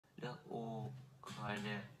nước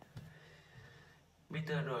Ukraine.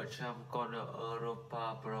 Mr. Donald Trump called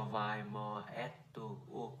Europa provide more aid to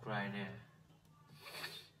Ukraine.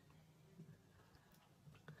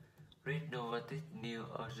 Read Novartis News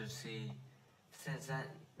Agency said that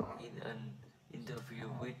in an interview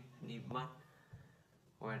with Neiman,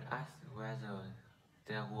 when asked whether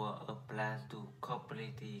there were a plan to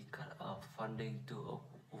completely cut off funding to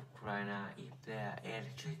Ukraine if their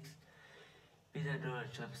electric, Mr.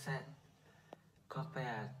 Donald Trump said,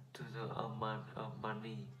 compared to the amount of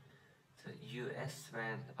money the U.S.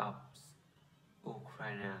 spent on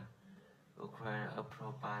Ukraine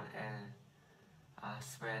appropriate and are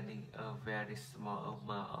spending a very small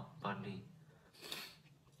amount of money.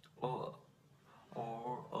 All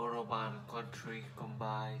European countries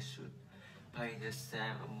combined should pay the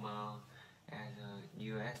same amount as the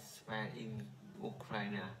U.S. spent in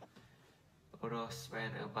Ukraine. Euro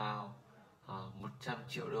spent about $100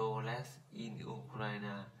 triệu less in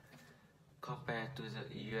Ukraine compared to the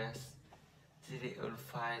U.S. City on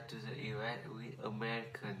fire to the U.S. with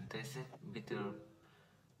American tested Mr.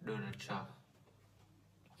 Donald Trump.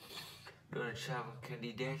 Donald Trump,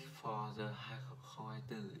 candidate for the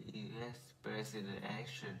 2024 U.S. president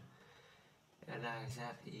election, announced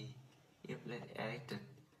that if elected,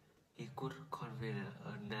 he could convene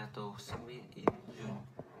a NATO summit in June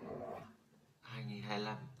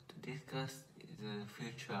 2025 to discuss the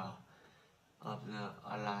future of the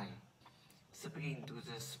alliance. Speaking to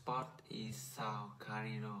the spot in South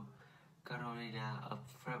Carolina of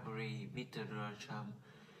February, Mr. Donald Trump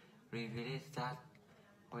revealed that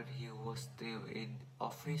when he was still in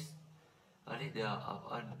office, a leader of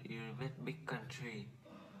an European big country,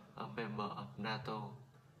 a member of NATO,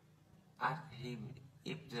 asked him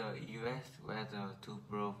if the US whether to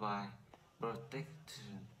provide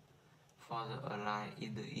protection for the allies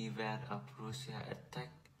in the event of Russia attack.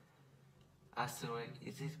 Answering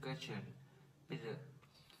this question, Mr.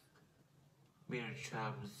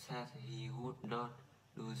 Trump said he would not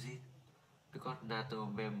do this because NATO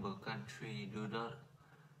member countries do not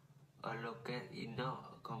allocate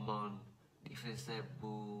enough common defense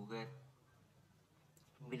budget.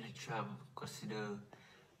 Mr. Trump considers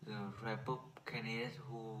the Republicans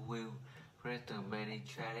who will return many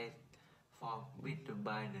challenges for Mr.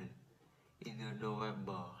 Biden in the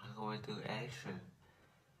November 2022 election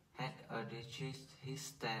had adjusted his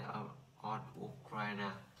stand on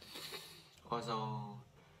Ukraine. Although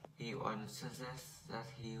he once suggested that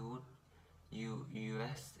he would use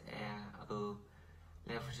U.S. air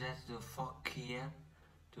leverage to force Kiev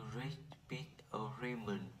to reach peace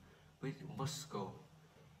agreement with Moscow,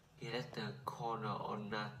 he later called on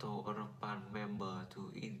NATO European members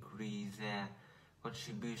to increase their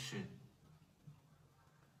contribution.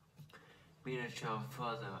 Mr. Trump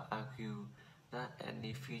further argued that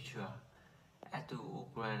any future aid to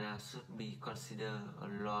Ukraine should be considered a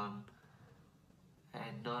loan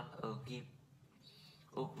and not a gift.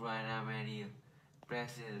 Ukraine media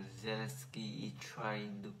President Zelensky is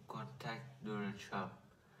trying to contact Donald Trump.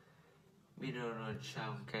 Donald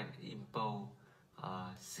Trump can impose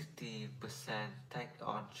a 60% tax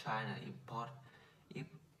on China import if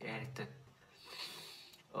elected.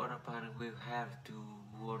 Europe will have to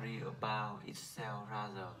worry about itself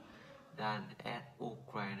rather than at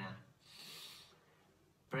Ukraine.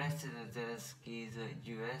 President Zelensky,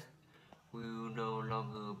 the US will no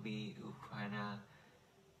longer be Ukraine's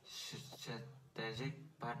strategic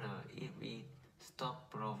partner if it stops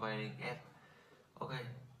providing aid. Okay.